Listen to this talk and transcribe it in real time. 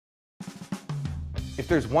If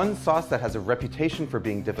there's one sauce that has a reputation for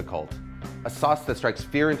being difficult, a sauce that strikes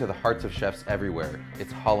fear into the hearts of chefs everywhere,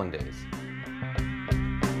 it's Hollandaise.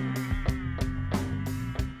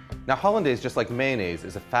 Now Hollandaise, just like mayonnaise,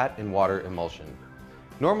 is a fat in water emulsion.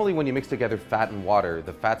 Normally when you mix together fat and water,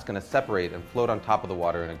 the fat's going to separate and float on top of the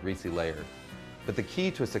water in a greasy layer. But the key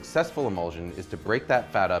to a successful emulsion is to break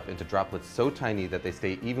that fat up into droplets so tiny that they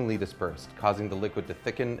stay evenly dispersed, causing the liquid to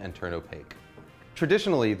thicken and turn opaque.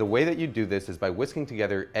 Traditionally, the way that you do this is by whisking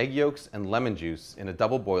together egg yolks and lemon juice in a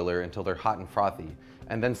double boiler until they're hot and frothy,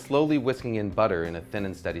 and then slowly whisking in butter in a thin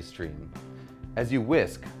and steady stream. As you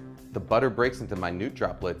whisk, the butter breaks into minute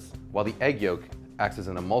droplets, while the egg yolk acts as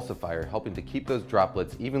an emulsifier, helping to keep those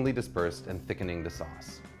droplets evenly dispersed and thickening the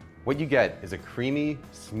sauce. What you get is a creamy,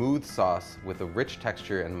 smooth sauce with a rich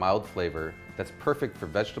texture and mild flavor that's perfect for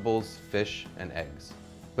vegetables, fish, and eggs.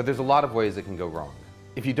 But there's a lot of ways it can go wrong.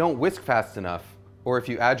 If you don't whisk fast enough, or if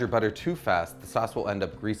you add your butter too fast, the sauce will end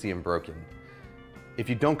up greasy and broken. If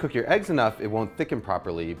you don't cook your eggs enough, it won't thicken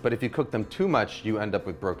properly, but if you cook them too much, you end up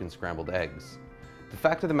with broken scrambled eggs. The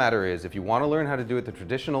fact of the matter is, if you want to learn how to do it the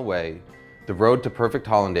traditional way, the road to perfect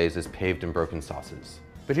Hollandaise is paved in broken sauces.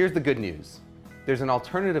 But here's the good news. There's an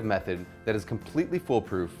alternative method that is completely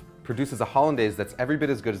foolproof, produces a Hollandaise that's every bit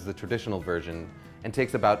as good as the traditional version, and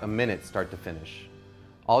takes about a minute start to finish.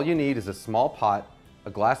 All you need is a small pot, a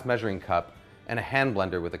glass measuring cup, and a hand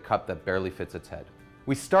blender with a cup that barely fits its head.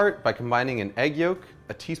 We start by combining an egg yolk,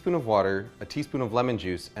 a teaspoon of water, a teaspoon of lemon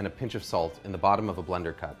juice, and a pinch of salt in the bottom of a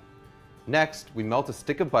blender cup. Next, we melt a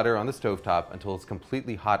stick of butter on the stovetop until it's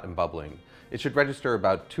completely hot and bubbling. It should register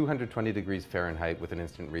about 220 degrees Fahrenheit with an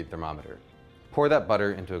instant read thermometer. Pour that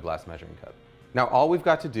butter into a glass measuring cup. Now all we've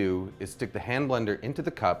got to do is stick the hand blender into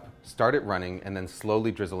the cup, start it running, and then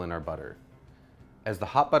slowly drizzle in our butter. As the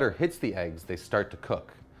hot butter hits the eggs, they start to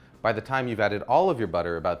cook. By the time you've added all of your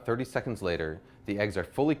butter, about 30 seconds later, the eggs are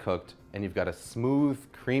fully cooked and you've got a smooth,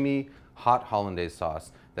 creamy, hot Hollandaise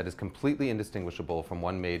sauce that is completely indistinguishable from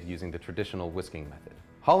one made using the traditional whisking method.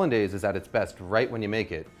 Hollandaise is at its best right when you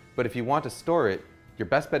make it, but if you want to store it, your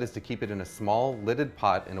best bet is to keep it in a small, lidded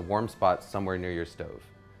pot in a warm spot somewhere near your stove.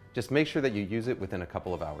 Just make sure that you use it within a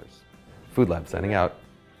couple of hours. Food Lab signing out.